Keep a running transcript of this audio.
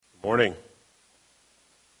Morning.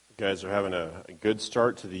 You guys are having a good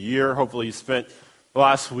start to the year. Hopefully you spent the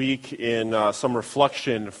last week in some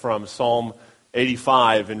reflection from Psalm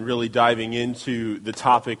 85 and really diving into the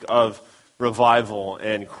topic of revival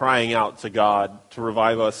and crying out to God to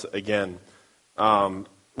revive us again.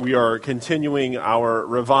 We are continuing our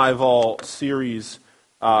revival series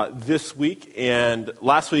this week, and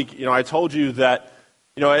last week, I told you that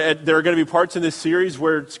there are going to be parts in this series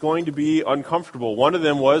where it's going to be uncomfortable. One of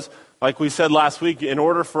them was, like we said last week, in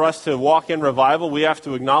order for us to walk in revival, we have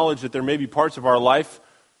to acknowledge that there may be parts of our life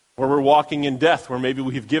where we're walking in death, where maybe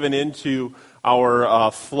we've given into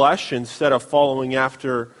our flesh instead of following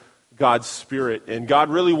after God's Spirit. And God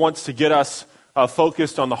really wants to get us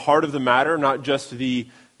focused on the heart of the matter, not just the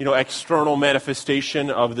external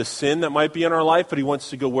manifestation of the sin that might be in our life, but He wants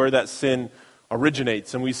to go where that sin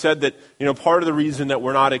originates. And we said that, part of the reason that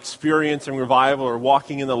we're not experiencing revival or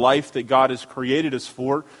walking in the life that God has created us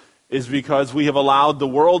for is because we have allowed the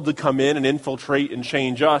world to come in and infiltrate and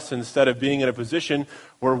change us instead of being in a position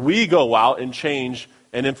where we go out and change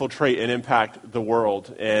and infiltrate and impact the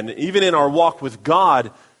world. And even in our walk with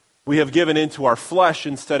God, we have given into our flesh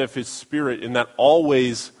instead of His Spirit, and that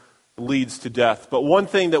always leads to death. But one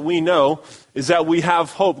thing that we know is that we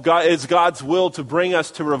have hope. God, it's God's will to bring us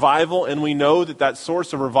to revival, and we know that that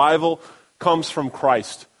source of revival comes from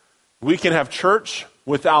Christ. We can have church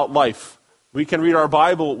without life. We can read our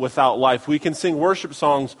Bible without life. We can sing worship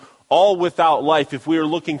songs all without life if we are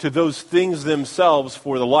looking to those things themselves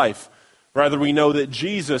for the life. Rather, we know that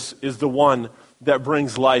Jesus is the one that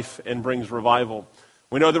brings life and brings revival.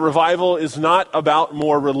 We know that revival is not about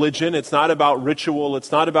more religion. It's not about ritual.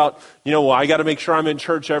 It's not about, I got to make sure I'm in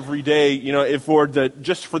church every day,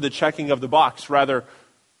 just for the checking of the box. Rather,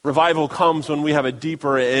 revival comes when we have a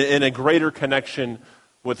deeper and a greater connection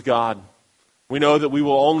with God. We know that we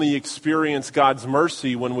will only experience God's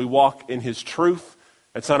mercy when we walk in His truth.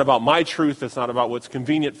 It's not about my truth. It's not about what's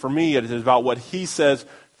convenient for me. It is about what He says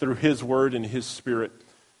through His Word and His Spirit.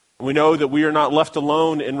 We know that we are not left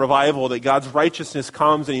alone in revival, that God's righteousness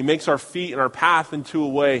comes and He makes our feet and our path into a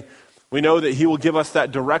way. We know that He will give us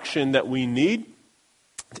that direction that we need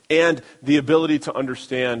and the ability to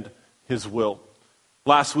understand His will.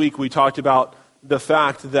 Last week we talked about the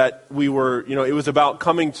fact that it was about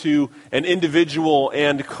coming to an individual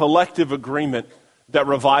and collective agreement that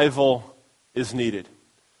revival is needed.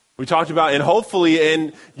 We talked about, and hopefully,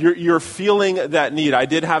 and you're feeling that need. I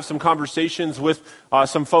did have some conversations with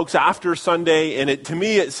some folks after Sunday, and to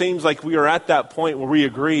me it seems like we are at that point where we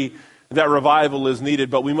agree that revival is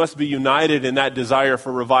needed, but we must be united in that desire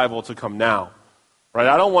for revival to come now. Right?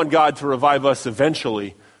 I don't want God to revive us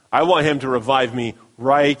eventually. I want Him to revive me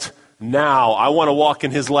right now. I want to walk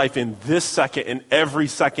in His life in this second and every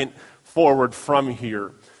second forward from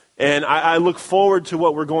here. And I look forward to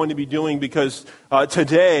what we're going to be doing because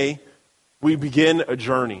today we begin a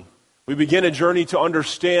journey. We begin a journey to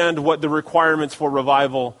understand what the requirements for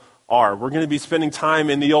revival are. We're going to be spending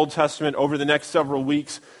time in the Old Testament over the next several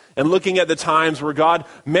weeks and looking at the times where God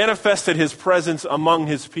manifested His presence among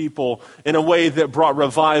His people in a way that brought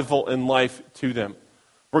revival and life to them.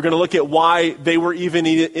 We're going to look at why they were even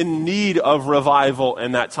in need of revival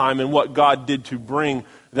in that time and what God did to bring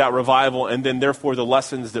that revival, and then therefore the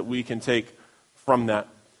lessons that we can take from that.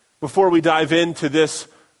 Before we dive into this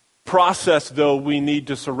process, though, we need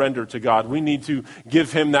to surrender to God. We need to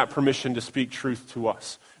give Him that permission to speak truth to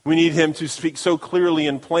us. We need Him to speak so clearly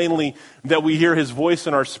and plainly that we hear His voice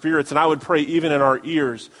in our spirits, and I would pray even in our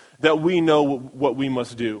ears that we know what we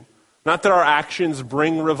must do. Not that our actions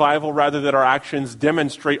bring revival, rather that our actions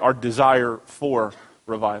demonstrate our desire for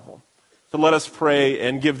revival. So let us pray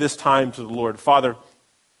and give this time to the Lord. Father,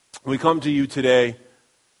 we come to You today,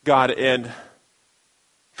 God, and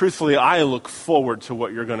truthfully, I look forward to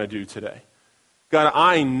what You're going to do today. God,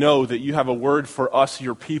 I know that You have a word for us,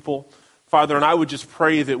 Your people, Father, and I would just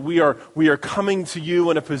pray that we are coming to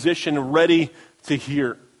You in a position ready to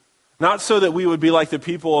hear. Not so that we would be like the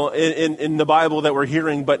people in the Bible that we're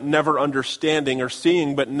hearing but never understanding, or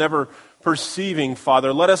seeing but never perceiving,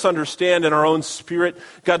 Father. Let us understand in our own spirit.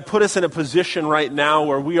 God, put us in a position right now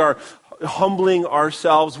where we are humbling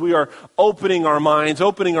ourselves. We are opening our minds,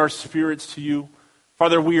 opening our spirits to You.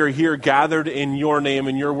 Father, we are here gathered in Your name,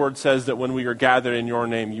 and Your word says that when we are gathered in Your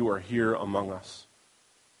name, You are here among us.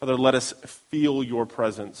 Father, let us feel Your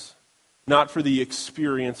presence, not for the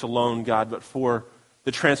experience alone, God, but for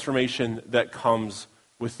the transformation that comes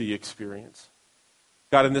with the experience.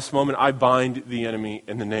 God, in this moment, I bind the enemy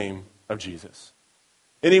in the name of Jesus.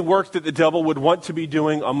 Any work that the devil would want to be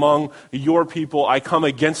doing among Your people, I come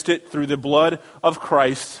against it through the blood of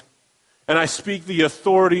Christ. And I speak the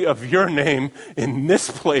authority of your name in this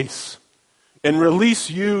place and release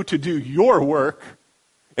you to do your work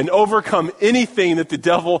and overcome anything that the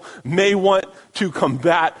devil may want to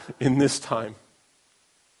combat in this time.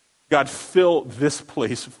 God, fill this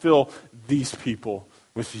place, fill these people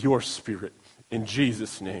with your Spirit. In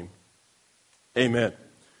Jesus' name, amen.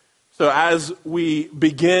 So as we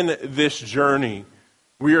begin this journey,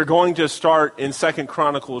 we are going to start in 2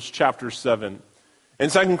 Chronicles chapter 7. In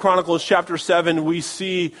 2 Chronicles chapter 7, we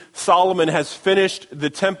see Solomon has finished the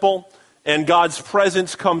temple, and God's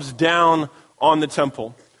presence comes down on the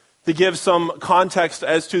temple. To give some context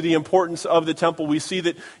as to the importance of the temple, we see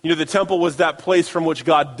that the temple was that place from which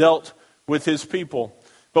God dealt with his people.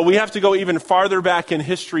 But we have to go even farther back in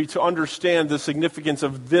history to understand the significance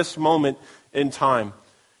of this moment in time.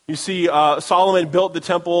 You see, Solomon built the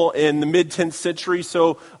temple in the mid-10th century,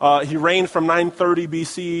 so he reigned from 930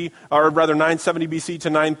 BC, or rather 970 BC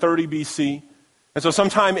to 930 BC. And so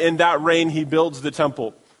sometime in that reign, he builds the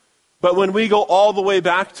temple. But when we go all the way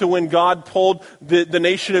back to when God pulled the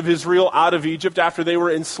nation of Israel out of Egypt after they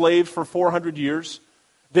were enslaved for 400 years,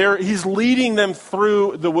 he's leading them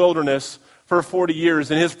through the wilderness for 40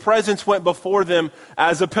 years. And his presence went before them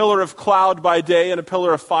as a pillar of cloud by day and a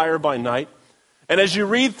pillar of fire by night. And as you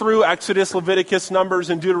read through Exodus, Leviticus, Numbers,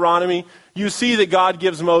 and Deuteronomy, you see that God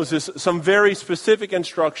gives Moses some very specific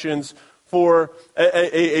instructions for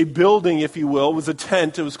a building, if you will. It was a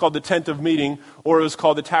tent. It was called the tent of meeting, or it was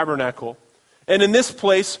called the tabernacle. And in this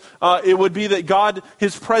place, it would be that God,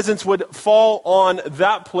 his presence would fall on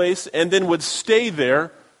that place and then would stay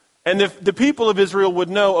there. And if the people of Israel would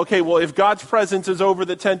know, okay, well, if God's presence is over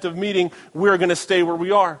the tent of meeting, we're going to stay where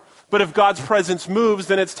we are. But if God's presence moves,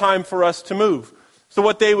 then it's time for us to move. So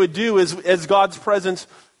what they would do is, as God's presence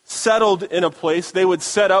settled in a place, they would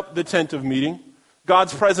set up the tent of meeting.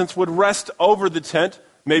 God's presence would rest over the tent,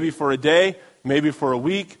 maybe for a day, maybe for a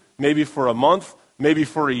week, maybe for a month, maybe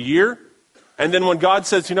for a year. And then when God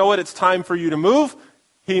says, you know what, it's time for you to move,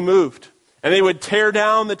 he moved. And they would tear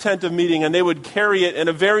down the tent of meeting, and they would carry it in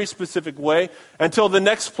a very specific way until the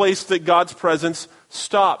next place that God's presence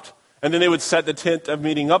stopped. And then they would set the tent of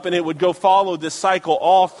meeting up, and it would go follow this cycle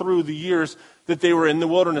all through the years that they were in the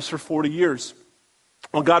wilderness for 40 years.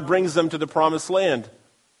 Well, God brings them to the promised land.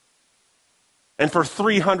 And for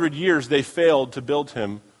 300 years, they failed to build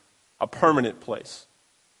him a permanent place.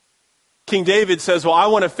 King David says, well, I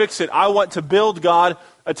want to fix it. I want to build God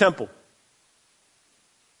a temple.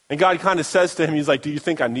 And God kind of says to him, he's like, do you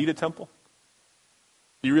think I need a temple?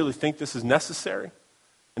 Do you really think this is necessary?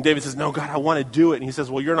 And David says, no, God, I want to do it. And he says,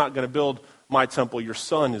 well, you're not going to build my temple. Your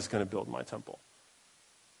son is going to build my temple.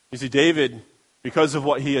 You see, David, because of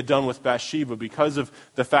what he had done with Bathsheba, because of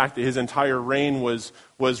the fact that his entire reign was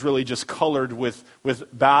really just colored with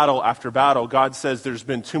battle after battle, God says there's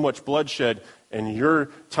been too much bloodshed, and your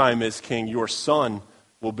time as king, your son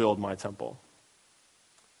will build my temple.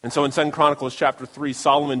 And so in 2 Chronicles chapter 3,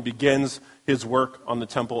 Solomon begins his work on the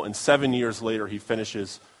temple, and 7 years later he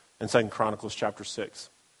finishes in 2 Chronicles chapter 6.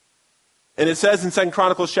 And it says in 2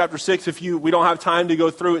 Chronicles chapter 6, we don't have time to go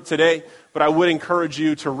through it today, but I would encourage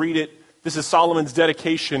you to read it. This is Solomon's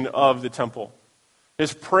dedication of the temple.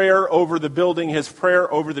 His prayer over the building, his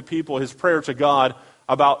prayer over the people, his prayer to God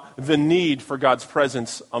about the need for God's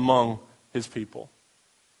presence among his people.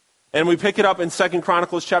 And we pick it up in 2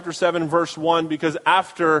 Chronicles chapter 7, verse 1, because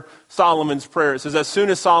after Solomon's prayer, it says, as soon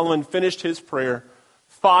as Solomon finished his prayer,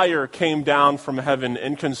 fire came down from heaven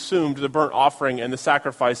and consumed the burnt offering and the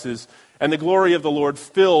sacrifices, and the glory of the Lord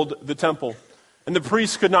filled the temple. And the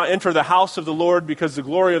priests could not enter the house of the Lord because the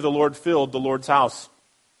glory of the Lord filled the Lord's house.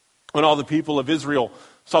 When all the people of Israel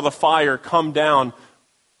saw the fire come down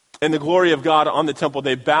and the glory of God on the temple,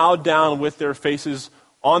 they bowed down with their faces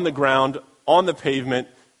on the ground, on the pavement,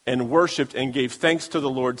 and worshipped and gave thanks to the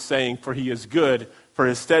Lord, saying, for he is good, for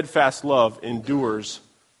his steadfast love endures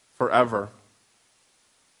forever.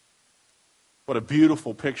 What a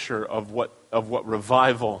beautiful picture of what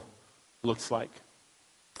revival looks like.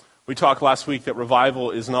 We talked last week that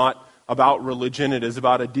revival is not about religion, it is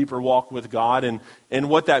about a deeper walk with God, and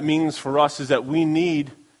what that means for us is that we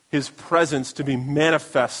need his presence to be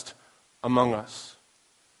manifest among us.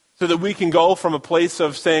 So that we can go from a place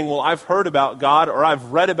of saying, well, I've heard about God or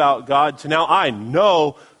I've read about God, to now I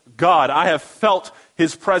know God. I have felt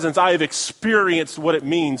his presence. I have experienced what it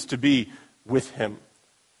means to be with him.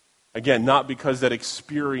 Again, not because that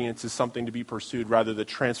experience is something to be pursued, rather the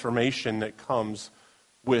transformation that comes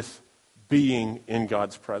with being in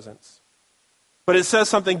God's presence. But it says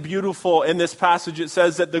something beautiful in this passage. It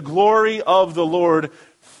says that the glory of the Lord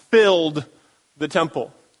filled the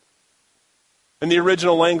temple. In the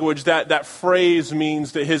original language, that phrase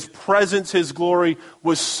means that his presence, his glory,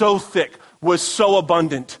 was so thick, was so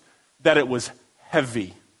abundant, that it was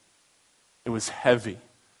heavy. It was heavy.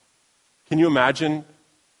 Can you imagine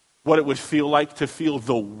what it would feel like to feel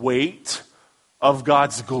the weight of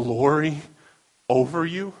God's glory over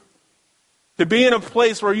you? To be in a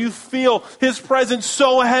place where you feel his presence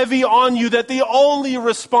so heavy on you that the only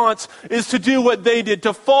response is to do what they did,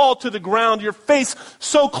 to fall to the ground, your face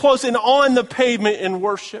so close and on the pavement in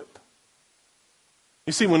worship.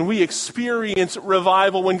 You see, when we experience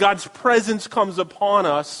revival, when God's presence comes upon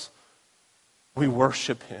us, we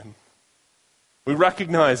worship him. We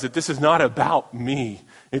recognize that this is not about me.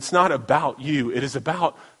 It's not about you. It is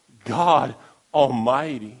about God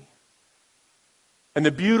Almighty. And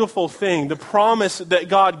the beautiful thing, the promise that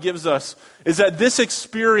God gives us, is that this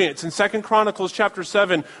experience in 2 Chronicles chapter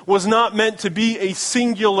 7 was not meant to be a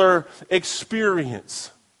singular experience.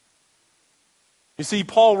 You see,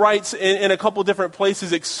 Paul writes in a couple different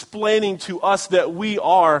places explaining to us that we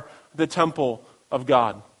are the temple of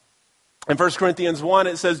God. In 1 Corinthians 1,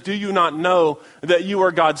 it says, "Do you not know that you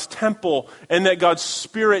are God's temple and that God's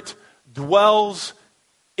Spirit dwells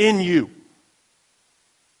in you?"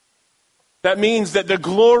 That means that the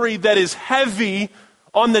glory that is heavy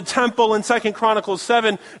on the temple in 2 Chronicles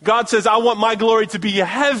 7, God says, I want my glory to be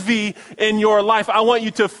heavy in your life. I want you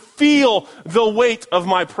to feel the weight of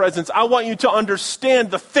my presence. I want you to understand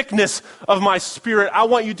the thickness of my Spirit. I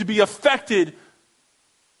want you to be affected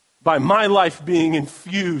by my life being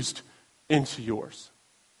infused into yours.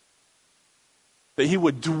 That he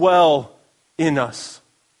would dwell in us.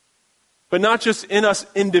 But not just in us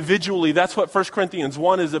individually. That's what 1 Corinthians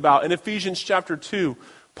 1 is about. In Ephesians chapter 2,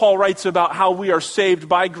 Paul writes about how we are saved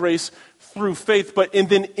by grace through faith, but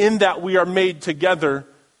then in that we are made together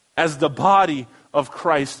as the body of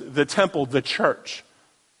Christ, the temple, the church.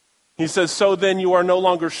 He says, "So then you are no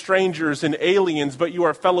longer strangers and aliens, but you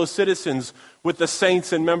are fellow citizens with the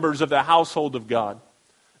saints and members of the household of God,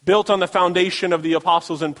 built on the foundation of the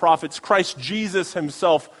apostles and prophets, Christ Jesus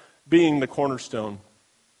himself being the cornerstone,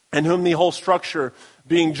 and whom the whole structure,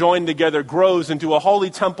 being joined together, grows into a holy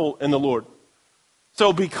temple in the Lord.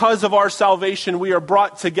 So because of our salvation, we are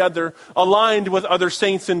brought together, aligned with other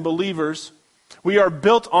saints and believers. We are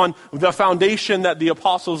built on the foundation that the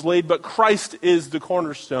apostles laid, but Christ is the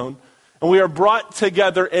cornerstone. And we are brought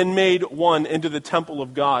together and made one into the temple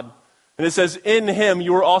of God." And it says, "In him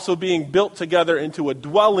you are also being built together into a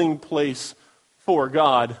dwelling place for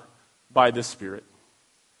God by the Spirit."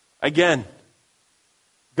 Again,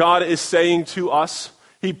 God is saying to us,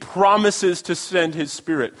 he promises to send his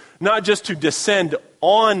Spirit, not just to descend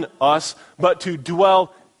on us, but to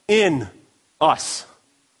dwell in us.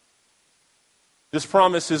 This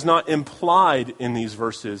promise is not implied in these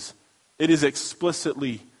verses. It is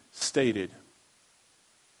explicitly stated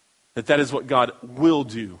that is what God will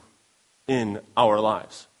do in our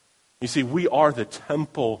lives. You see, we are the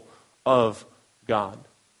temple of God.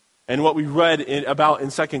 And what we read about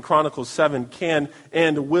in 2 Chronicles 7 can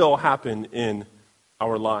and will happen in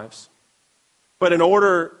our lives. But in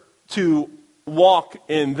order to walk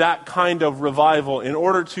in that kind of revival, in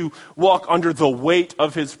order to walk under the weight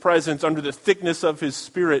of his presence, under the thickness of his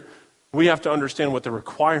Spirit, we have to understand what the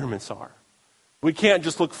requirements are. We can't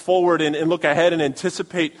just look forward and look ahead and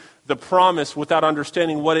anticipate the promise without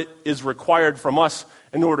understanding what it is required from us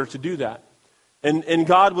in order to do that. And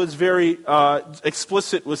God was very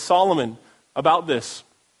explicit with Solomon about this.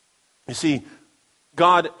 You see,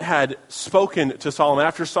 God had spoken to Solomon.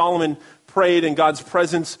 After Solomon prayed and God's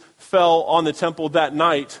presence fell on the temple that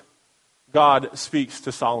night, God speaks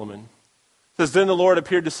to Solomon. It says, "Then the Lord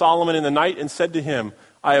appeared to Solomon in the night and said to him,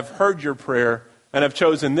 I have heard your prayer and have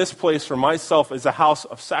chosen this place for myself as a house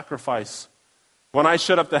of sacrifice. When I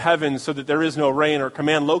shut up the heavens so that there is no rain, or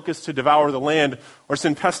command locusts to devour the land, or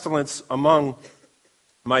send pestilence among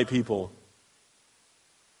my people."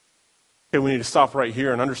 Okay, we need to stop right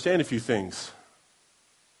here and understand a few things.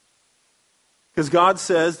 Because God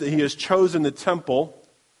says that he has chosen the temple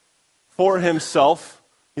for himself.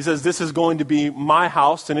 He says, this is going to be my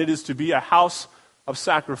house, and it is to be a house of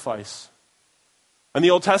sacrifice. In the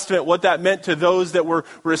Old Testament, what that meant to those that were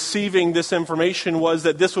receiving this information was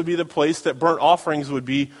that this would be the place that burnt offerings would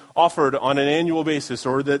be offered on an annual basis,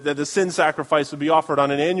 or that the sin sacrifice would be offered on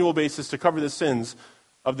an annual basis to cover the sins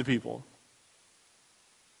of the people.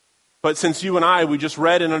 But since you and I, we just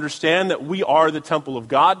read and understand that we are the temple of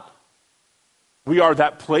God, we are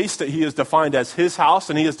that place that he has defined as his house,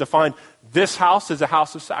 and he has defined this house as a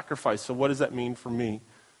house of sacrifice. So what does that mean for me?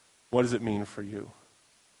 What does it mean for you?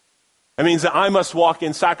 It means that I must walk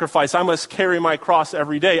in sacrifice. I must carry my cross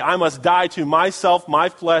every day. I must die to myself, my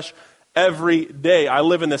flesh, every day. I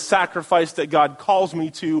live in the sacrifice that God calls me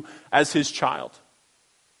to as his child.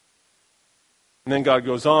 And then God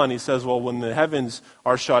goes on, he says, well, when the heavens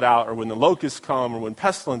are shut out, or when the locusts come, or when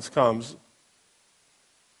pestilence comes,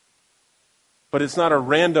 but it's not a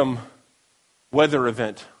random weather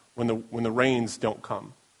event when the rains don't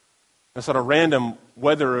come. It's not a random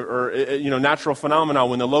weather or natural phenomena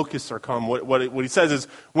when the locusts are come. What he says is,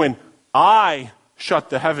 when I shut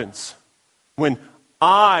the heavens, when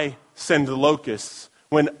I send the locusts,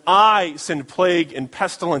 when I send plague and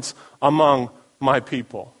pestilence among my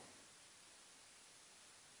people.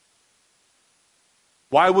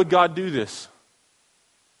 Why would God do this?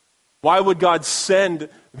 Why would God send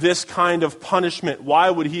this kind of punishment? Why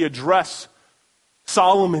would he address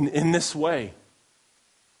Solomon in this way?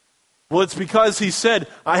 Well, it's because he said,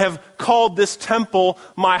 I have called this temple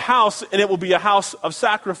my house, and it will be a house of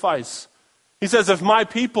sacrifice. He says, if my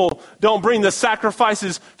people don't bring the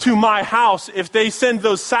sacrifices to my house, if they send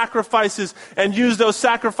those sacrifices and use those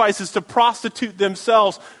sacrifices to prostitute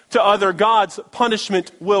themselves to other gods,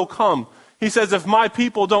 punishment will come. He says, if my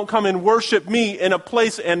people don't come and worship me in a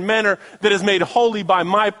place and manner that is made holy by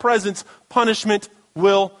my presence, punishment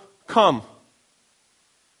will come.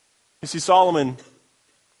 You see, Solomon,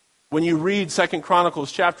 when you read 2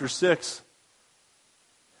 Chronicles chapter 6,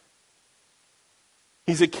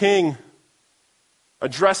 he's a king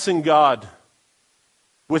addressing God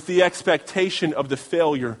with the expectation of the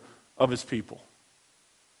failure of his people.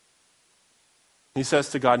 He says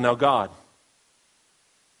to God, now God,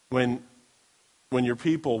 when your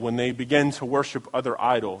people, when they begin to worship other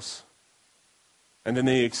idols, and then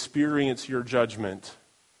they experience your judgment,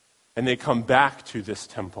 and they come back to this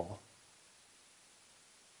temple,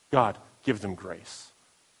 God, give them grace.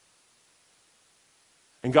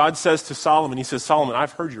 And God says to Solomon, he says, Solomon,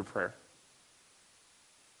 I've heard your prayer.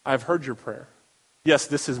 I've heard your prayer. Yes,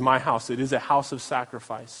 this is my house. It is a house of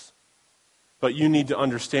sacrifice. But you need to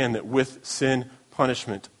understand that with sin,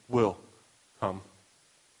 punishment will come.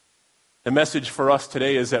 The message for us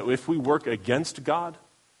today is that if we work against God,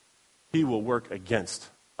 he will work against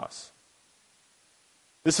us.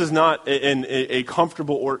 This is not a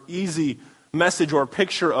comfortable or easy message or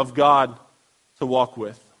picture of God to walk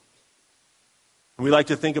with. We like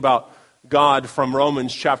to think about God from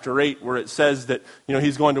Romans chapter 8, where it says that,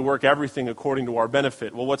 he's going to work everything according to our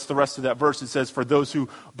benefit. Well, what's the rest of that verse? It says, for those who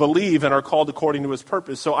believe and are called according to his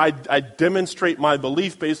purpose. So I demonstrate my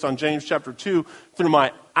belief based on James chapter 2 through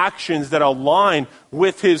my actions that align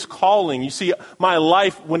with his calling. You see, my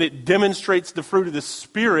life, when it demonstrates the fruit of the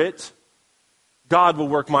Spirit, God will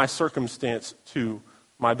work my circumstance to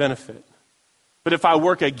my benefit. But if I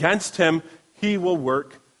work against him, he will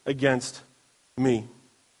work against me.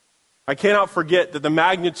 I cannot forget that the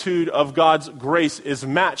magnitude of God's grace is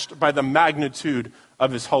matched by the magnitude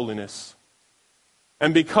of his holiness.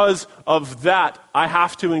 And because of that, I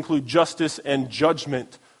have to include justice and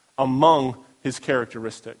judgment among his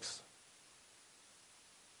characteristics.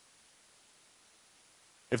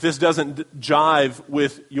 If this doesn't jive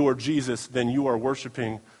with your Jesus, then you are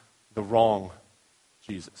worshiping the wrong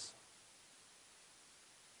Jesus.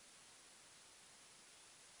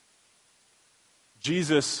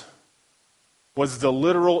 Jesus was the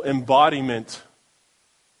literal embodiment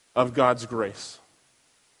of God's grace.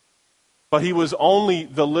 But he was only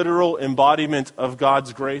the literal embodiment of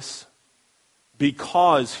God's grace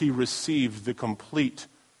because he received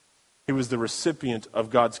he was the recipient of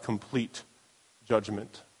God's complete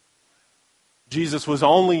judgment. Jesus was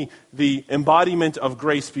only the embodiment of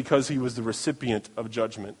grace because he was the recipient of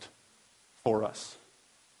judgment for us.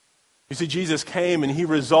 You see, Jesus came and he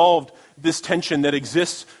resolved this tension that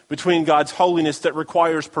exists between God's holiness that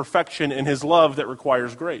requires perfection and his love that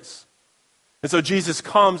requires grace. And so Jesus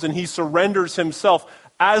comes and he surrenders himself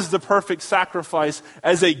as the perfect sacrifice,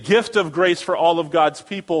 as a gift of grace for all of God's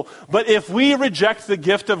people. But if we reject the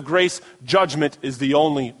gift of grace, judgment is the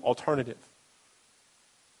only alternative.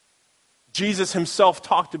 Jesus himself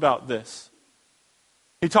talked about this.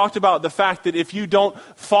 He talked about the fact that if you don't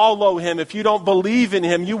follow him, if you don't believe in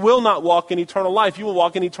him, you will not walk in eternal life. You will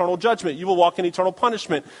walk in eternal judgment. You will walk in eternal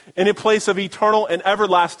punishment, in a place of eternal and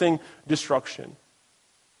everlasting destruction.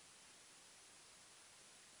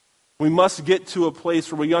 We must get to a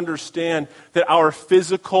place where we understand that our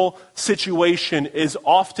physical situation is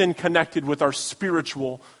often connected with our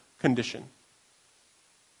spiritual condition.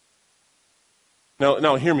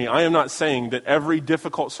 Now, hear me. I am not saying that every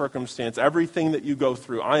difficult circumstance, everything that you go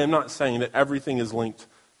through, I am not saying that everything is linked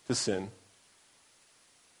to sin.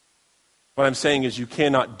 What I'm saying is you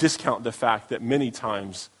cannot discount the fact that many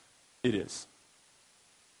times it is.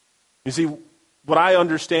 You see, what I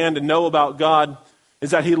understand and know about God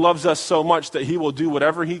is that he loves us so much that he will do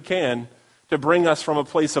whatever he can to bring us from a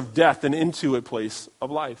place of death and into a place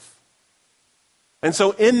of life. And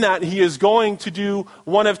so in that, he is going to do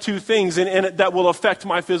one of two things, and that will affect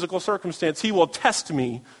my physical circumstance. He will test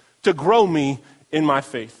me to grow me in my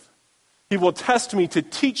faith. He will test me to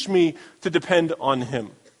teach me to depend on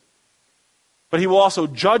him. But he will also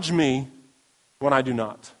judge me when I do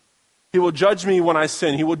not. He will judge me when I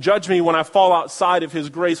sin. He will judge me when I fall outside of his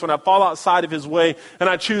grace, when I fall outside of his way, and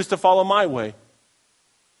I choose to follow my way.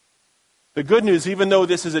 The good news, even though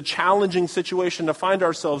this is a challenging situation to find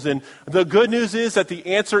ourselves in, the good news is that the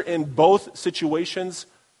answer in both situations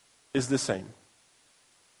is the same.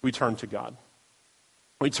 We turn to God.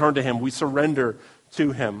 We turn to him. We surrender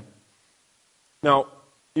to him. Now,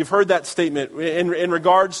 you've heard that statement in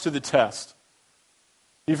regards to the test.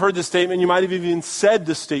 You've heard the statement, you might have even said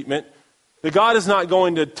the statement, that God is not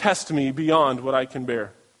going to test me beyond what I can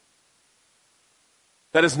bear.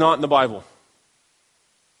 That is not in the Bible.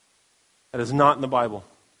 That is not in the Bible.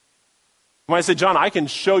 You might say, John, I can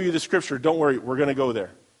show you the scripture. Don't worry, we're going to go there.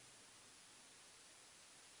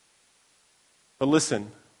 But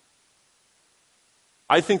listen,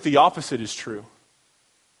 I think the opposite is true.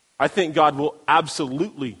 I think God will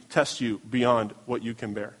absolutely test you beyond what you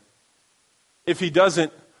can bear. If he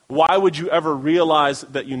doesn't, why would you ever realize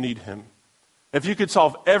that you need him? If you could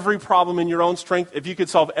solve every problem in your own strength, if you could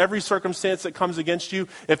solve every circumstance that comes against you,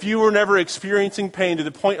 if you were never experiencing pain to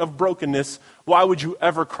the point of brokenness, why would you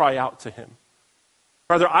ever cry out to him?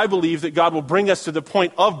 Rather, I believe that God will bring us to the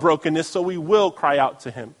point of brokenness so we will cry out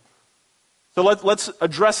to him. So let's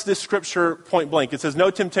address this scripture point blank. It says, no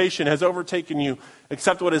temptation has overtaken you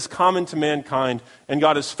except what is common to mankind, and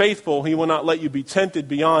God is faithful. He will not let you be tempted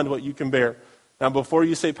beyond what you can bear. Now, before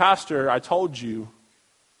you say, Pastor, I told you,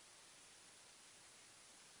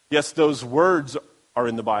 yes, those words are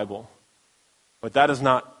in the Bible, but that is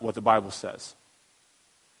not what the Bible says.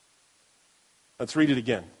 Let's read it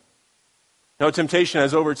again. No temptation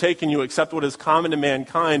has overtaken you except what is common to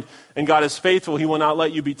mankind, and God is faithful. He will not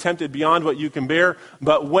let you be tempted beyond what you can bear.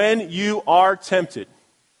 But when you are tempted,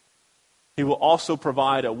 he will also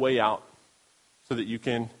provide a way out so that you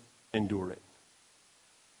can endure it.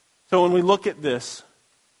 So when we look at this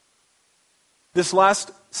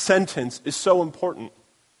last sentence is so important.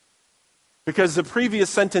 Because the previous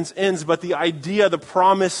sentence ends, but the idea, the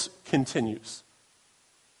promise continues.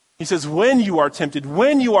 He says, when you are tempted,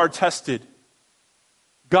 when you are tested,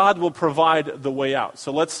 God will provide the way out.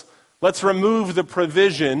 So let's remove the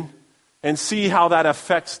provision and see how that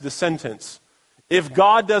affects the sentence. If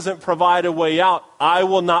God doesn't provide a way out, I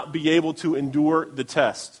will not be able to endure the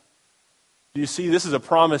test. Do you see? This is a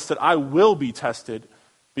promise that I will be tested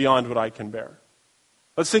beyond what I can bear.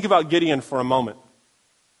 Let's think about Gideon for a moment.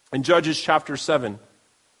 In Judges chapter 7,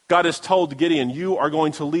 God has told Gideon, you are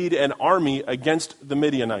going to lead an army against the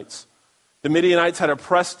Midianites. The Midianites had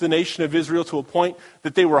oppressed the nation of Israel to a point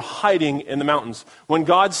that they were hiding in the mountains. When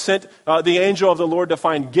God sent the angel of the Lord to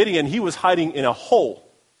find Gideon, he was hiding in a hole.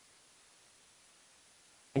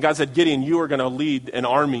 And God said, Gideon, you are going to lead an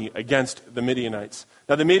army against the Midianites.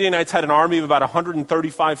 Now, the Midianites had an army of about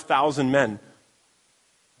 135,000 men.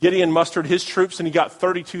 Gideon mustered his troops and he got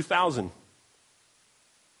 32,000.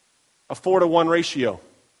 A 4-to-1 ratio.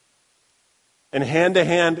 And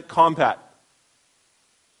hand-to-hand combat.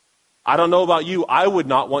 I don't know about you, I would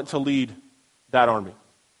not want to lead that army.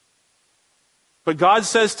 But God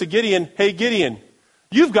says to Gideon, hey Gideon,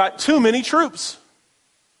 you've got too many troops.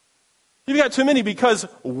 You've got too many because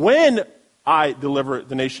when I deliver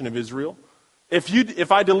the nation of Israel,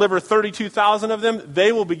 if I deliver 32,000 of them,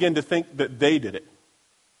 they will begin to think that they did it.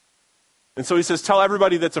 And so he says, tell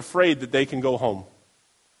everybody that's afraid that they can go home.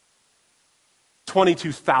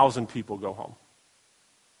 22,000 people go home.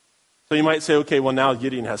 So you might say, okay, well now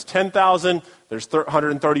Gideon has 10,000, there's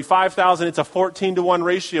 135,000, it's a 14-to-1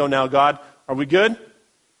 ratio now, God. Are we good?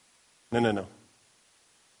 No.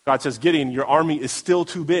 God says, Gideon, your army is still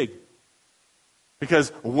too big. Because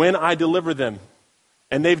when I deliver them,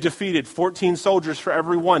 and they've defeated 14 soldiers for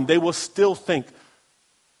every one, they will still think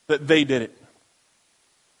that they did it.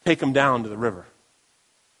 Take them down to the river.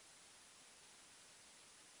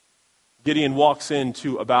 Gideon walks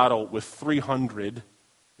into a battle with 300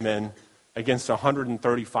 men against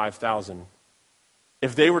 135,000.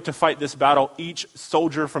 If they were to fight this battle, each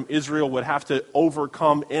soldier from Israel would have to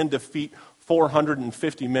overcome and defeat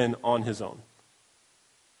 450 men on his own.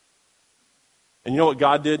 And you know what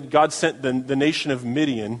God did? God sent the nation of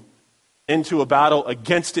Midian into a battle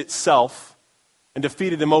against itself and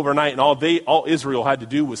defeated them overnight, and all Israel had to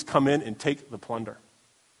do was come in and take the plunder.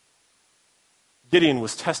 Gideon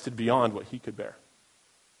was tested beyond what he could bear.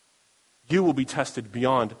 you will be tested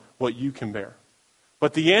beyond what you can bear.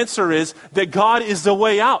 But the answer is that God is the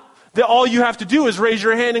way out. That all you have to do is raise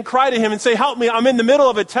your hand and cry to him and say, help me. I'm in the middle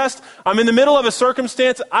of a test. I'm in the middle of a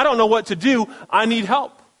circumstance. I don't know what to do. I need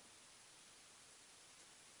help.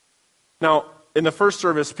 Now, in the first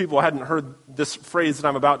service, people hadn't heard this phrase that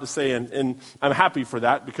I'm about to say, and I'm happy for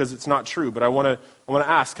that because it's not true. But I want to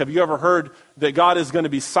ask, have you ever heard that God is going to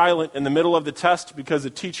be silent in the middle of the test because the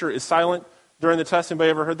teacher is silent during the test? Anybody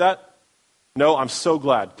ever heard that? No, I'm so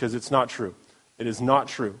glad because it's not true. It is not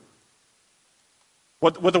true.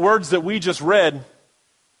 What the words that we just read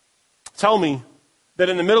tell me that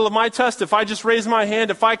in the middle of my test, if I just raise my hand,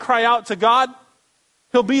 if I cry out to God,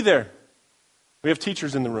 he'll be there. We have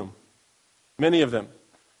teachers in the room. Many of them.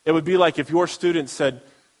 It would be like if your student said,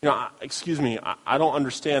 excuse me, I don't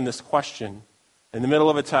understand this question in the middle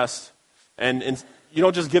of a test. And you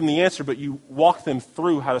don't just give them the answer, but you walk them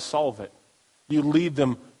through how to solve it. You lead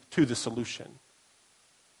them to the solution.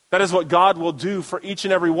 That is what God will do for each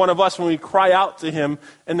and every one of us when we cry out to him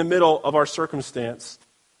in the middle of our circumstance.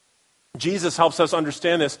 Jesus helps us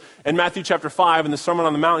understand this. In Matthew chapter 5, in the Sermon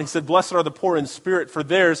on the Mount, he said, blessed are the poor in spirit, for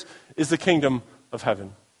theirs is the kingdom of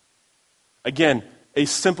heaven. Again, a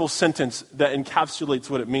simple sentence that encapsulates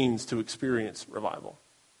what it means to experience revival.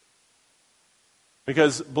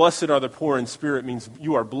 Because blessed are the poor in spirit means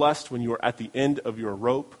you are blessed when you are at the end of your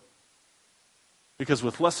rope. Because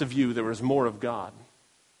with less of you, there is more of God.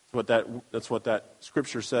 That's what that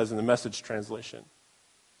scripture says in the Message translation.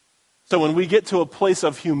 So when we get to a place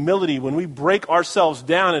of humility, when we break ourselves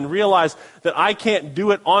down and realize that I can't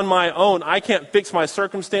do it on my own, I can't fix my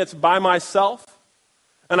circumstance by myself,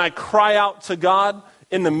 and I cry out to God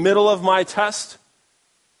in the middle of my test,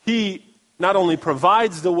 he not only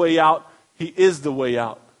provides the way out, he is the way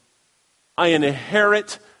out. I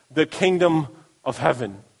inherit the kingdom of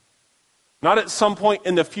heaven. Not at some point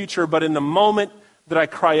in the future, but in the moment that I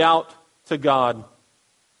cry out to God,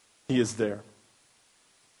 he is there.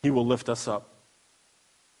 He will lift us up.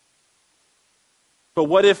 But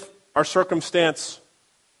what if our circumstance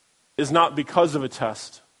is not because of a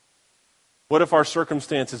test? What if our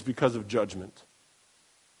circumstance is because of judgment?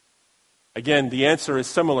 Again, the answer is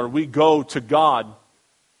similar. We go to God.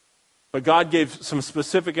 But God gave some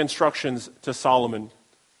specific instructions to Solomon.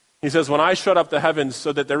 He says, when I shut up the heavens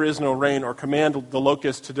so that there is no rain, or command the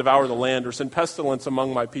locusts to devour the land, or send pestilence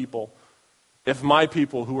among my people, if my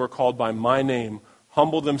people who are called by my name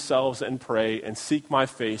humble themselves and pray and seek my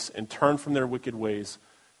face and turn from their wicked ways,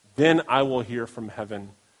 then I will hear from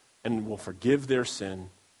heaven and will forgive their sin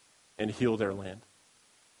and heal their land.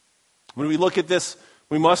 When we look at this,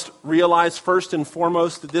 we must realize first and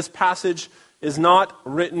foremost that this passage is not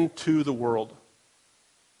written to the world.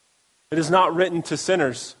 It is not written to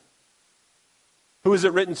sinners. Who is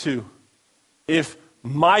it written to? If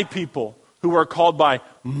my people who are called by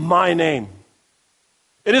my name.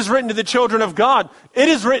 It is written to the children of God. It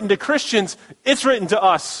is written to Christians. It's written to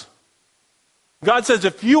us. God says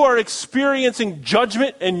if you are experiencing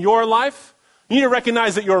judgment in your life, you need to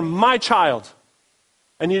recognize that you're my child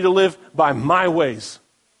and you need to live by my ways.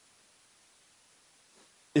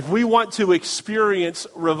 If we want to experience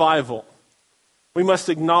revival, we must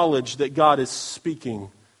acknowledge that God is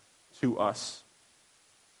speaking to us.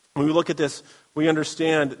 When we look at this, we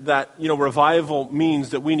understand that, revival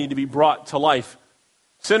means that we need to be brought to life.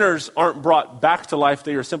 Sinners aren't brought back to life,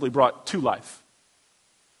 they are simply brought to life.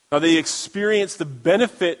 Now they experience the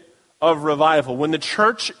benefit of revival. When the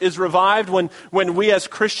church is revived, when we as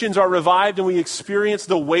Christians are revived and we experience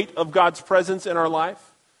the weight of God's presence in our life,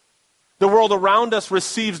 the world around us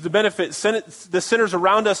receives the benefit. The sinners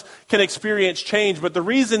around us can experience change. But the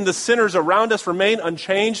reason the sinners around us remain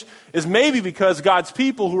unchanged is maybe because God's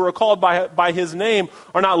people who are called by his name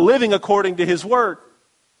are not living according to his word.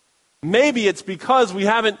 Maybe it's because we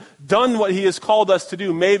haven't done what he has called us to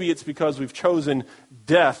do. Maybe it's because we've chosen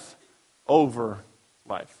death over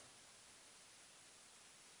life.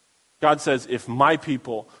 God says, if my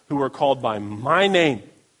people who are called by my name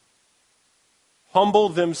humble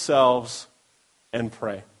themselves and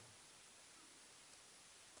pray.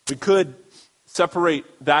 We could separate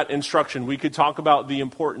that instruction. We could talk about the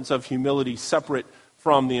importance of humility separate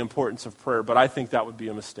from the importance of prayer, but I think that would be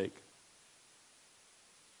a mistake.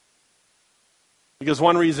 Because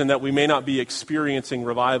one reason that we may not be experiencing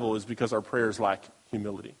revival is because our prayers lack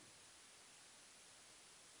humility.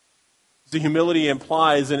 The humility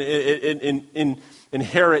implies inherent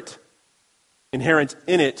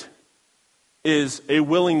in it is a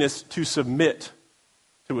willingness to submit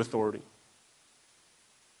to authority.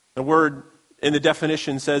 The word in the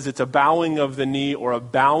definition says it's a bowing of the knee or a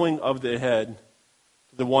bowing of the head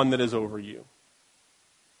to the one that is over you.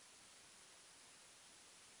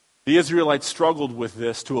 The Israelites struggled with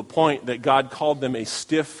this to a point that God called them a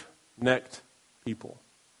stiff-necked people.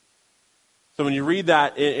 So when you read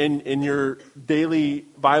that in your daily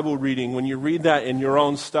Bible reading, when you read that in your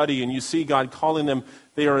own study and you see God calling them,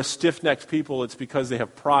 they are a stiff-necked people, it's because they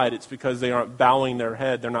have pride. It's because they aren't bowing their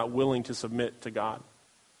head. They're not willing to submit to God.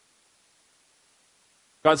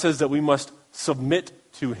 God says that we must submit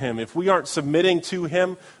to Him. If we aren't submitting to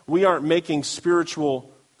Him, we aren't making spiritual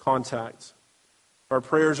contact. If our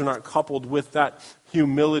prayers are not coupled with that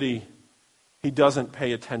humility, He doesn't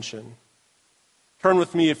pay attention. Turn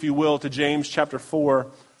with me, if you will, to James chapter 4. I'm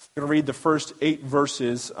going to read the first 8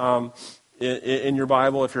 verses in your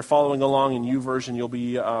Bible. If you're following along in YouVersion, you'll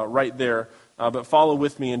be right there. But follow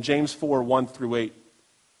with me in James 4, 1 through 8.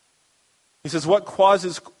 He says, "What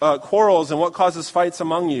causes quarrels and what causes fights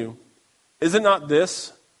among you? Is it not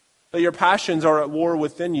this, that your passions are at war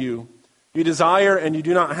within you? You desire and you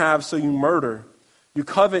do not have, so you murder. You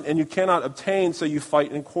covet and you cannot obtain, so you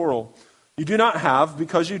fight and quarrel. You do not have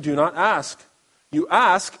because you do not ask. You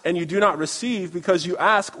ask and you do not receive because you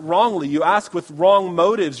ask wrongly. You ask with wrong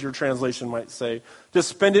motives," your translation might say, "to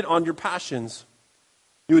spend it on your passions.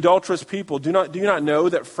 You adulterous people, do you not know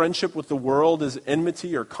that friendship with the world is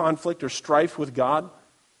enmity or conflict or strife with God?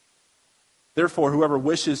 Therefore, whoever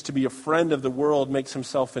wishes to be a friend of the world makes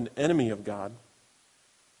himself an enemy of God.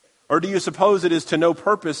 Or do you suppose it is to no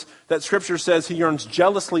purpose that Scripture says He yearns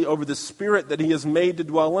jealously over the Spirit that He has made to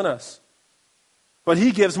dwell in us? But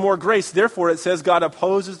He gives more grace. Therefore, it says, God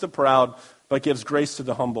opposes the proud, but gives grace to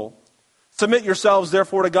the humble. Submit yourselves,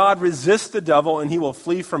 therefore, to God. Resist the devil, and he will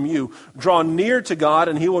flee from you. Draw near to God,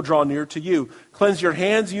 and He will draw near to you. Cleanse your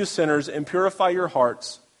hands, you sinners, and purify your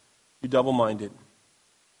hearts, you double-minded."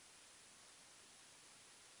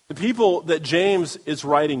 The people that James is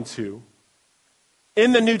writing to,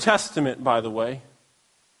 in the New Testament, by the way,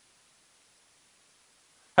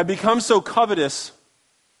 had become so covetous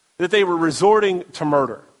that they were resorting to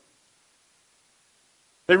murder.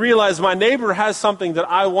 They realized, my neighbor has something that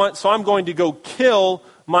I want, so I'm going to go kill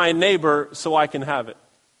my neighbor so I can have it.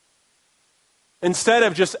 Instead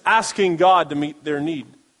of just asking God to meet their need.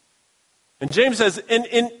 And James says,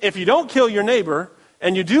 if you don't kill your neighbor,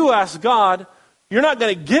 and you do ask God, you're not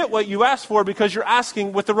going to get what you asked for because you're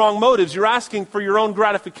asking with the wrong motives. You're asking for your own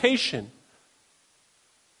gratification.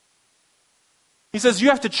 He says you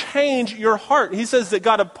have to change your heart. He says that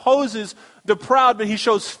God opposes the proud, but He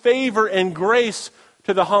shows favor and grace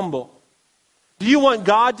to the humble. Do you want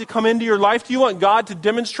God to come into your life? Do you want God to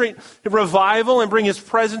demonstrate revival and bring His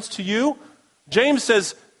presence to you? James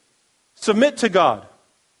says, submit to God.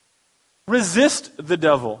 Resist the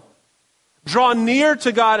devil. Draw near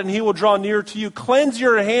to God and He will draw near to you. Cleanse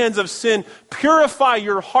your hands of sin. Purify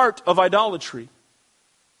your heart of idolatry.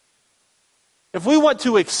 If we want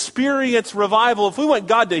to experience revival, if we want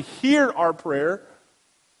God to hear our prayer,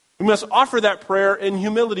 we must offer that prayer in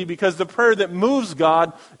humility, because the prayer that moves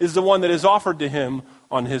God is the one that is offered to Him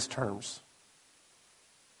on His terms.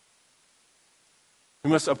 We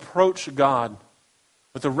must approach God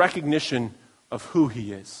with a recognition of who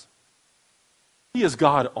He is. He is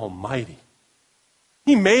God Almighty.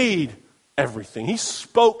 He made everything. He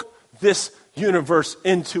spoke this universe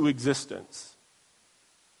into existence.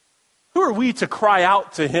 Who are we to cry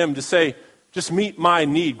out to Him to say, just meet my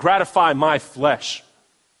need, gratify my flesh?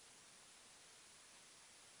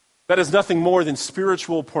 That is nothing more than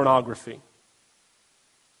spiritual pornography.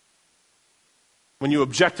 When you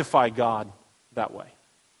objectify God that way.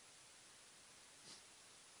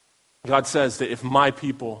 God says that if my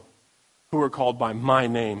people who are called by my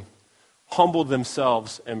name humble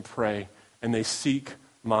themselves and pray, and they seek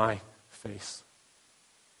my face.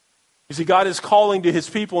 You see, God is calling to His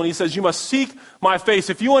people, and He says, you must seek my face.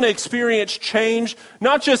 If you want to experience change,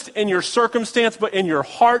 not just in your circumstance, but in your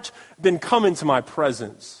heart, then come into my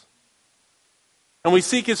presence. And we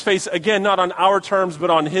seek His face, again, not on our terms, but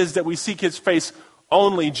on His, that we seek His face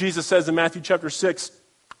only. Jesus says in Matthew chapter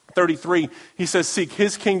 6:33, He says, seek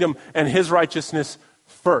His kingdom and His righteousness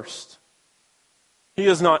first. He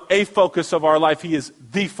is not a focus of our life. He is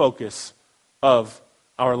the focus of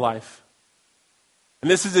our life. And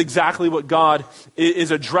this is exactly what God is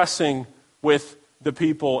addressing with the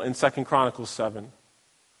people in 2 Chronicles 7.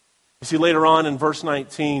 You see, later on in verse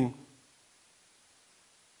 19,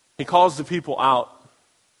 He calls the people out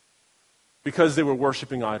because they were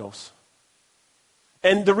worshiping idols.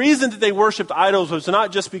 And the reason that they worshiped idols was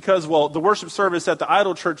not just because, the worship service at the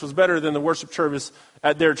idol church was better than the worship service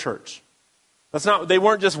at their church. They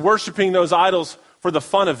weren't just worshiping those idols for the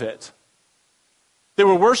fun of it. They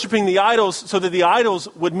were worshiping the idols so that the idols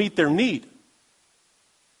would meet their need.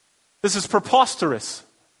 This is preposterous.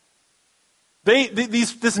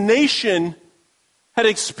 This nation had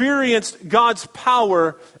experienced God's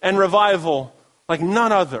power and revival like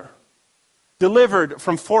none other, delivered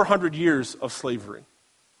from 400 years of slavery.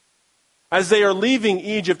 As they are leaving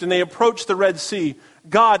Egypt and they approach the Red Sea,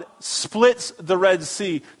 God splits the Red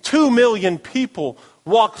Sea. 2 million people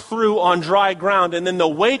walk through on dry ground, and then the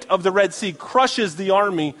weight of the Red Sea crushes the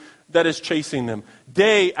army that is chasing them.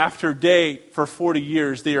 Day after day for 40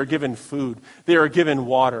 years, they are given food. They are given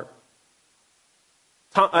water.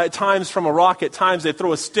 At times from a rock, at times they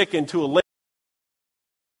throw a stick into a lake.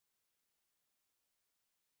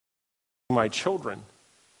 My children,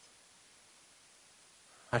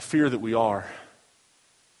 I fear that we are.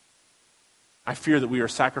 I fear that we are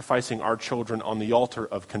sacrificing our children on the altar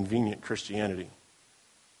of convenient Christianity.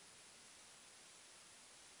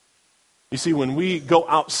 You see, when we go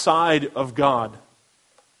outside of God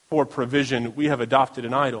for provision, we have adopted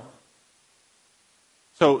an idol.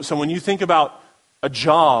 So when you think about a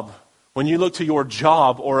job, when you look to your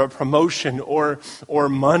job or a promotion or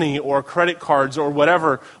money or credit cards or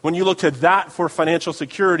whatever, when you look to that for financial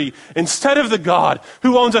security, instead of the God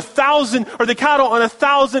who owns 1,000 or the cattle on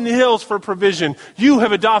 1,000 hills for provision, you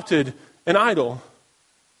have adopted an idol.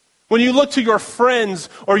 When you look to your friends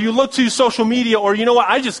or you look to social media or you know what,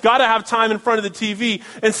 I just got to have time in front of the TV,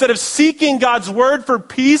 instead of seeking God's word for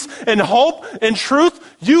peace and hope and truth,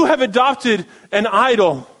 you have adopted an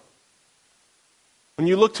idol. When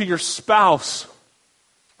you look to your spouse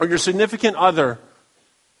or your significant other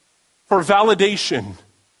for validation,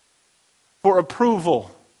 for approval,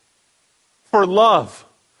 for love,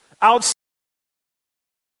 outside.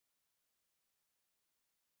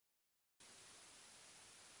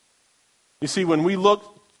 You see, when we look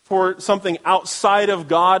for something outside of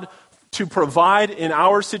God to provide in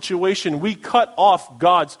our situation, we cut off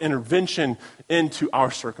God's intervention into our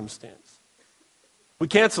circumstance. We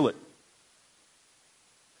cancel it.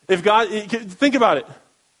 If God, think about it.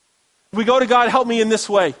 We go to God, help me in this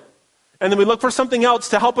way. And then we look for something else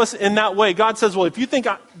to help us in that way. God says, well, if you think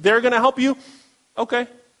they're going to help you, okay.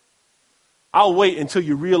 I'll wait until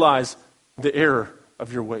you realize the error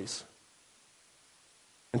of your ways.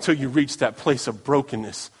 Until you reach that place of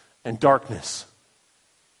brokenness and darkness.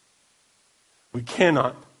 We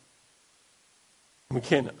cannot.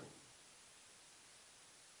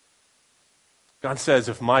 God says,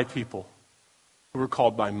 if my people who are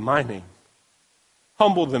called by my name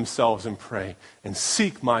humble themselves and pray and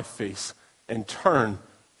seek my face and turn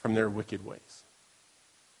from their wicked ways.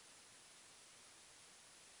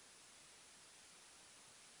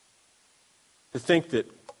 To think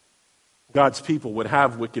that God's people would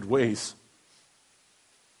have wicked ways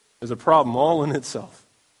is a problem all in itself.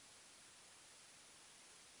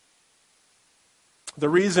 The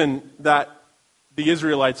reason that the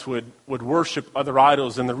Israelites would worship other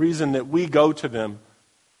idols, and the reason that we go to them,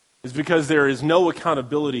 is because there is no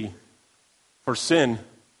accountability for sin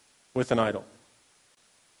with an idol.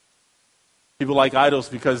 People like idols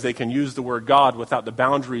because they can use the word God without the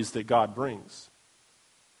boundaries that God brings.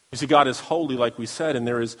 You see, God is holy, like we said, and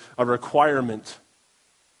there is a requirement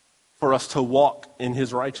for us to walk in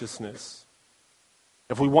his righteousness.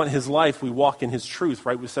 If we want his life, we walk in his truth,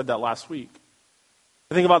 right? We said that last week.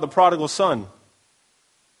 I think about the prodigal son.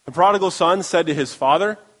 The prodigal son said to his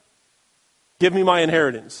father, give me my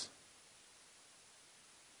inheritance.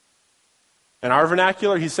 In our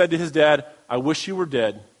vernacular, he said to his dad, I wish you were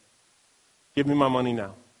dead. Give me my money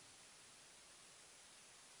now.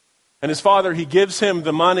 And his father, he gives him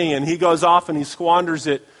the money and he goes off and he squanders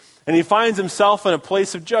it. And he finds himself in a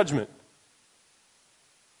place of judgment.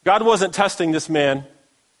 God wasn't testing this man.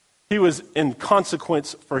 He was in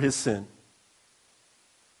consequence for his sin.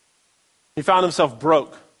 He found himself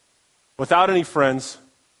broke, without any friends,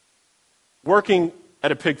 working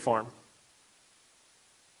at a pig farm.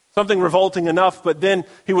 Something revolting enough, but then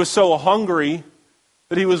he was so hungry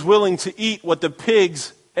that he was willing to eat what the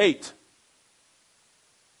pigs ate.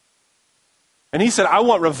 And he said, I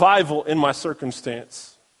want revival in my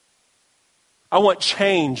circumstance. I want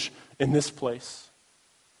change in this place.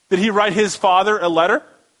 Did he write his father a letter?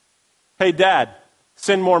 Hey, Dad,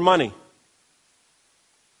 send more money.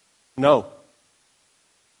 No.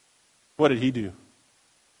 What did he do?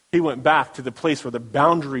 He went back to the place where the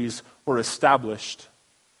boundaries were established.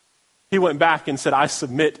 He went back and said, I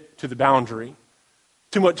submit to the boundary.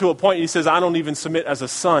 To a point, he says, I don't even submit as a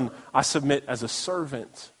son. I submit as a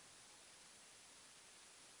servant.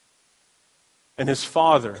 And his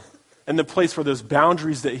father, and the place where those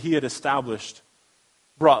boundaries that he had established,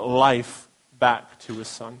 brought life back to his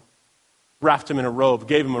son. Wrapped him in a robe,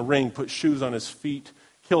 gave him a ring, put shoes on his feet,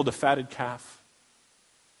 killed a fatted calf.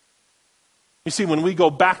 You see, when we go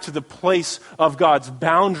back to the place of God's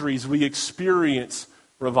boundaries, we experience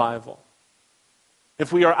revival.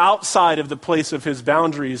 If we are outside of the place of his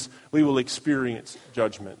boundaries, we will experience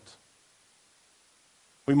judgment.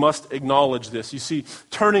 We must acknowledge this. You see,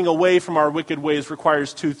 turning away from our wicked ways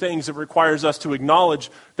requires two things. It requires us to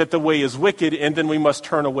acknowledge that the way is wicked, and then we must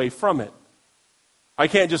turn away from it. I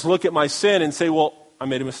can't just look at my sin and say, well, I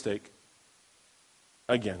made a mistake.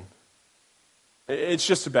 Again. It's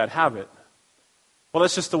just a bad habit. Well,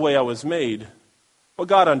 that's just the way I was made. Well,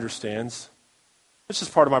 God understands. It's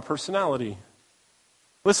just part of my personality.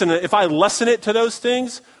 Listen, if I lessen it to those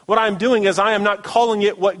things, what I'm doing is I am not calling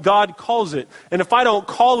it what God calls it. And if I don't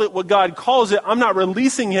call it what God calls it, I'm not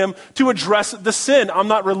releasing him to address the sin. I'm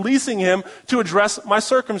not releasing him to address my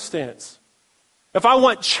circumstance. If I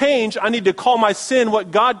want change, I need to call my sin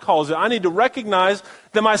what God calls it. I need to recognize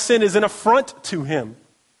that my sin is an affront to him.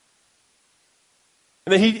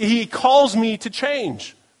 And that he calls me to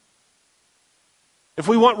change. If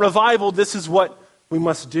we want revival, this is what we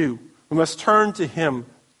must do. We must turn to him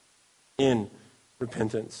in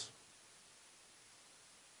repentance.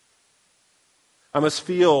 I must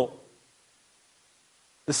feel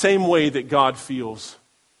the same way that God feels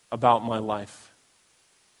about my life.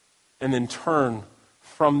 And then turn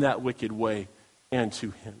from that wicked way and to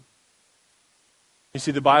him. You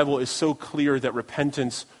see, the Bible is so clear that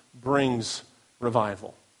repentance brings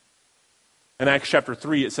revival. In Acts chapter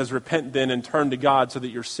 3, it says, repent then and turn to God so that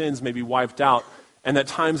your sins may be wiped out and that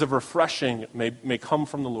times of refreshing may come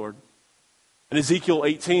from the Lord. In Ezekiel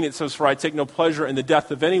 18, it says, for I take no pleasure in the death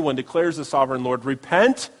of anyone, declares the sovereign Lord.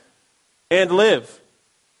 Repent and live.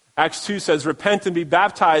 Acts 2 says, repent and be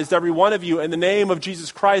baptized, every one of you, in the name of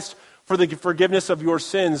Jesus Christ for the forgiveness of your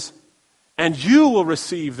sins, and you will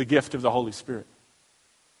receive the gift of the Holy Spirit.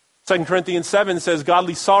 2 Corinthians 7 says,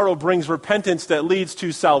 godly sorrow brings repentance that leads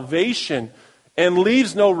to salvation and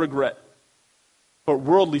leaves no regret. But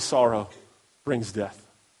worldly sorrow brings death.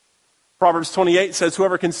 Proverbs 28 says,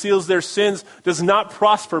 whoever conceals their sins does not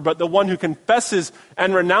prosper, but the one who confesses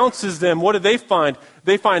and renounces them, what do they find?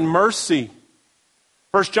 They find mercy.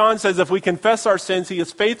 1 John says, if we confess our sins, he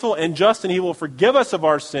is faithful and just, and he will forgive us of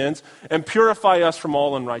our sins and purify us from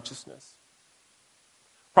all unrighteousness.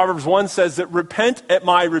 Proverbs 1 says that repent at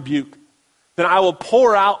my rebuke. Then I will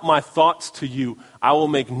pour out my thoughts to you. I will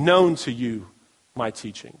make known to you my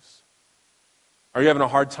teachings. Are you having a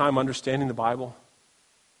hard time understanding the Bible?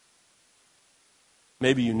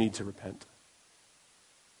 Maybe you need to repent.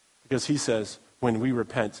 Because he says, when we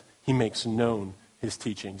repent, he makes known his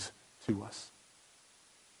teachings to us.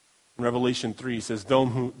 In Revelation 3, he says,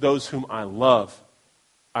 those whom I love,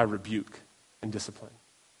 I rebuke and discipline.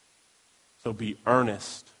 So be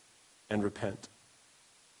earnest and repent.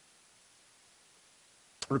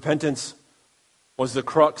 Repentance was the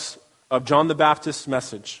crux of John the Baptist's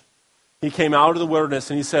message. He came out of the wilderness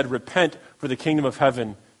and he said, repent, for the kingdom of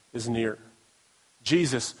heaven is near.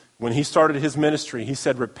 Jesus, when he started his ministry, he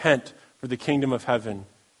said, repent, for the kingdom of heaven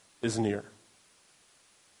is near.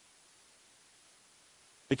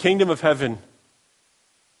 The kingdom of heaven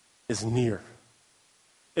is near.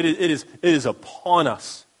 It is upon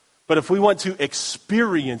us. But if we want to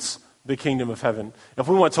experience the kingdom of heaven, if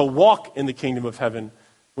we want to walk in the kingdom of heaven,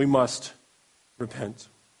 we must repent.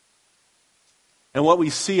 And what we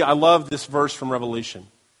see, I love this verse from Revelation.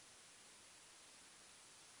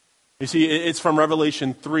 You see, it's from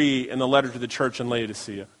Revelation 3 in the letter to the church in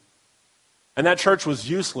Laodicea. And that church was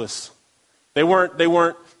useless. They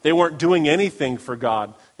weren't doing anything for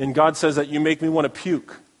God. And God says that you make me want to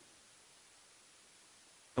puke.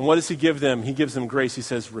 And what does he give them? He gives them grace. He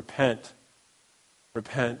says, repent.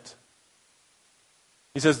 Repent.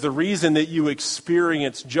 He says, the reason that you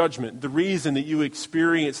experience judgment, the reason that you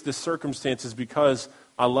experience this circumstance is because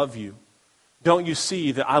I love you. Don't you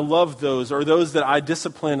see that I love those, or those that I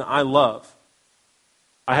discipline, I love?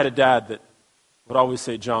 I had a dad that would always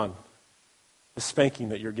say, John, the spanking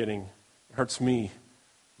that you're getting hurts me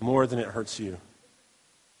more than it hurts you.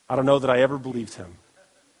 I don't know that I ever believed him.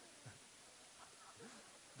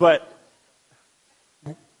 But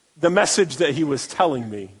the message that he was telling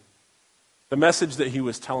me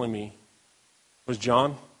was,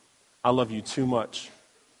 John, I love you too much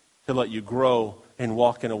to let you grow and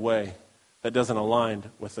walk in a way that doesn't align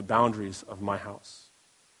with the boundaries of my house.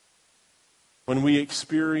 When we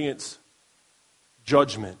experience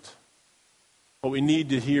judgment, what we need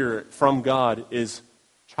to hear from God is,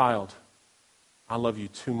 child, I love you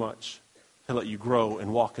too much to let you grow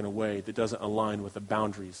and walk in a way that doesn't align with the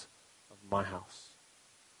boundaries of my house.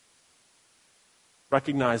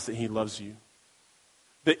 Recognize that he loves you.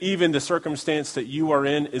 That even the circumstance that you are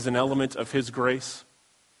in is an element of his grace.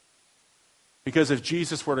 Because if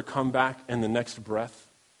Jesus were to come back in the next breath,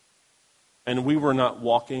 and we were not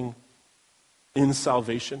walking in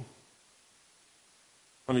salvation,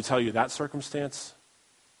 let me tell you, that circumstance,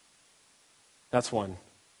 that's one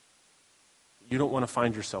you don't want to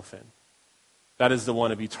find yourself in. That is the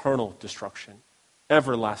one of eternal destruction,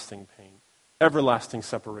 everlasting pain, everlasting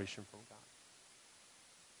separation from God.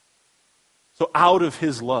 So out of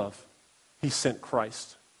his love, he sent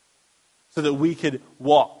Christ so that we could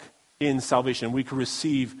walk in salvation. We could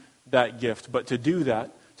receive that gift. But to do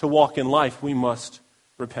that, to walk in life, we must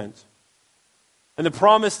repent. And the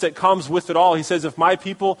promise that comes with it all, he says, if my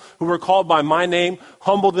people who are called by my name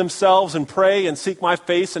humble themselves and pray and seek my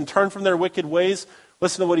face and turn from their wicked ways,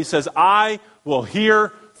 listen to what he says, I will hear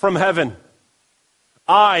from heaven.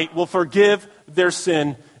 I will forgive their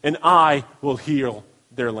sin and I will heal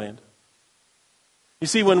their land. You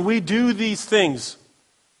see, when we do these things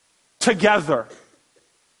together,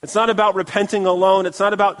 it's not about repenting alone. It's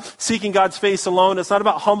not about seeking God's face alone. It's not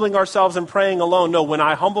about humbling ourselves and praying alone. No, when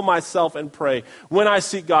I humble myself and pray, when I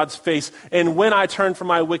seek God's face, and when I turn from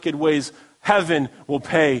my wicked ways, heaven will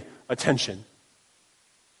pay attention.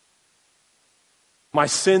 My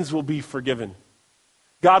sins will be forgiven.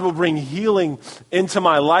 God will bring healing into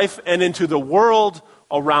my life and into the world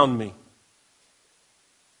around me.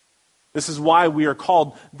 This is why we are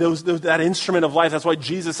called that instrument of light. That's why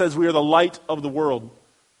Jesus says we are the light of the world.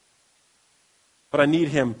 But I need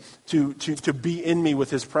him to be in me with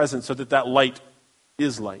his presence so that light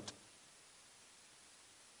is light.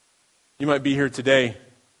 You might be here today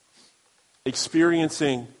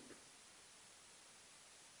experiencing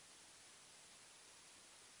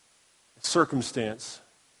a circumstance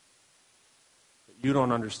that you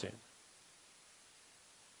don't understand.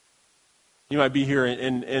 You might be here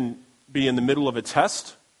and be in the middle of a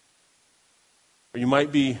test, or you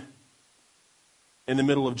might be in the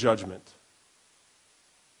middle of judgment.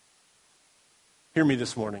 Hear me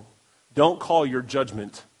this morning. Don't call your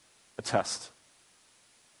judgment a test.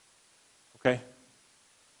 Okay?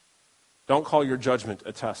 Don't call your judgment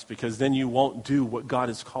a test, because then you won't do what God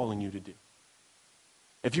is calling you to do.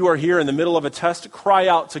 If you are here in the middle of a test, cry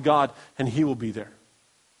out to God and he will be there.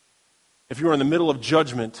 If you are in the middle of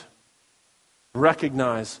judgment,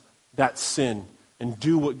 recognize that sin and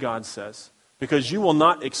do what God says, because you will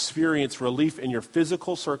not experience relief in your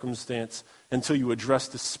physical circumstance until you address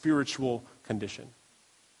the spiritual condition.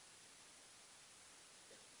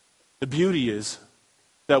 The beauty is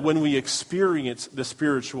that when we experience the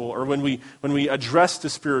spiritual, or when we address the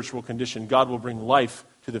spiritual condition, God will bring life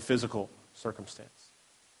to the physical circumstance.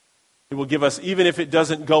 He will give us, even if it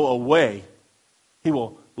doesn't go away, he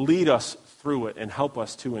will lead us through it and help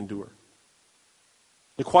us to endure.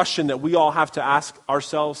 The question that we all have to ask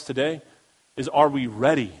ourselves today is, are we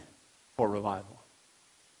ready for revival?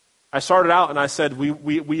 I started out and I said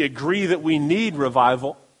we agree that we need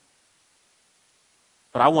revival,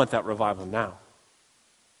 but I want that revival now.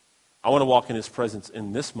 I want to walk in his presence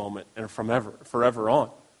in this moment and forever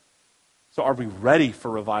on. So are we ready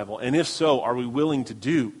for revival? And if so, are we willing to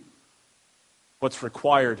do what's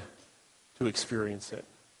required to experience it?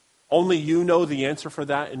 Only you know the answer for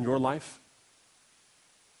that in your life.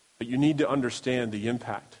 But you need to understand the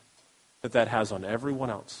impact that has on everyone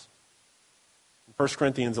else. In 1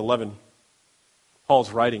 Corinthians 11,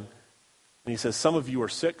 Paul's writing, and he says, some of you are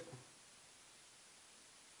sick.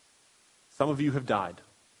 Some of you have died.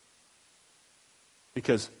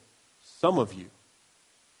 Because some of you,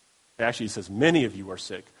 actually he says many of you are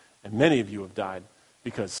sick, and many of you have died,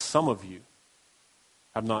 because some of you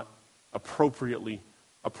have not appropriately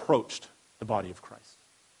approached the body of Christ.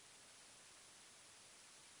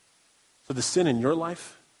 So the sin in your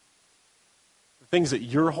life, the things that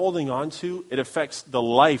you're holding on to, it affects the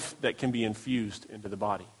life that can be infused into the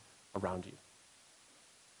body around you.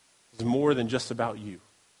 It's more than just about you.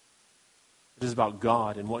 It is about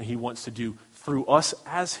God and what he wants to do through us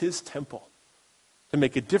as his temple to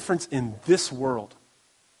make a difference in this world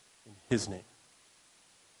in his name.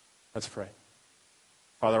 Let's pray.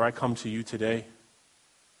 Father, I come to you today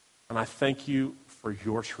and I thank you for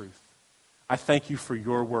your truth. I thank you for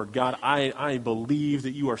your word. God, I believe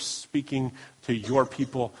that you are speaking to your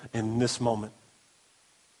people in this moment.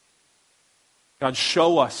 God,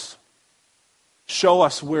 show us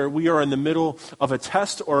where we are in the middle of a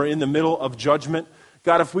test or in the middle of judgment.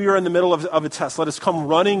 God, if we are in the middle of a test, let us come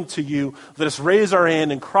running to you. Let us raise our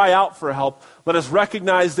hand and cry out for help. Let us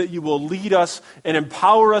recognize that you will lead us and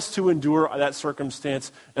empower us to endure that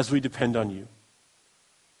circumstance as we depend on you.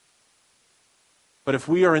 But if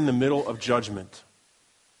we are in the middle of judgment,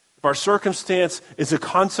 if our circumstance is a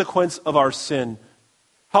consequence of our sin,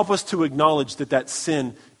 Help us to acknowledge that that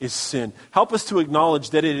sin is sin. Help us to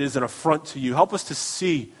acknowledge that it is an affront to you. Help us to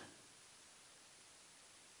see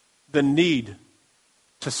the need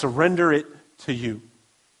to surrender it to you.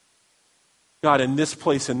 God, in this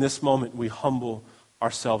place, in this moment, we humble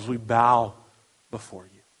ourselves. We bow before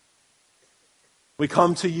you. We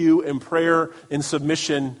come to you in prayer, in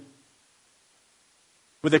submission,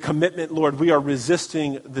 with a commitment, Lord. We are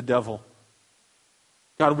resisting the devil.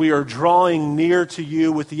 God, we are drawing near to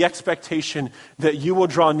you with the expectation that you will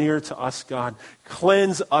draw near to us, God.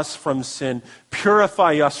 Cleanse us from sin.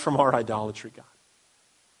 Purify us from our idolatry, God.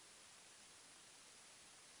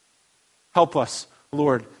 Help us,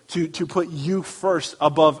 Lord, to put you first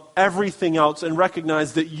above everything else and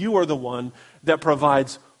recognize that you are the one that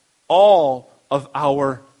provides all of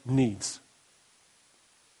our needs.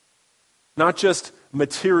 Not just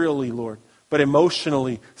materially, Lord, but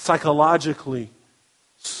emotionally, psychologically,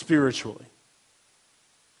 spiritually.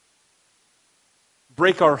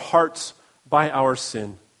 Break our hearts by our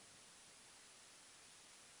sin.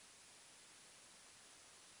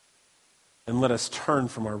 And let us turn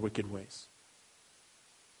from our wicked ways.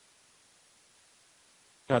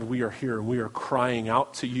 God, we are here and we are crying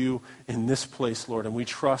out to you in this place, Lord, and we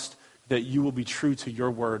trust that you will be true to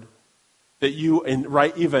your word. That you, and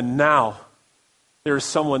right even now, there is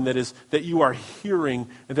someone that you are hearing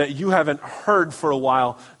that you haven't heard for a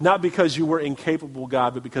while, not because you were incapable,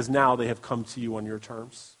 God, but because now they have come to you on your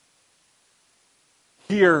terms.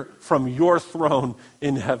 Hear from your throne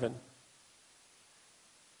in heaven.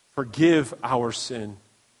 Forgive our sin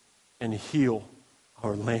and heal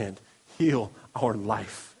our land. Heal our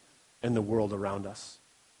life and the world around us.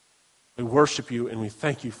 We worship you and we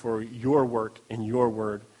thank you for your work and your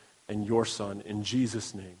word and your Son. In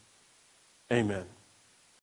Jesus' name, amen.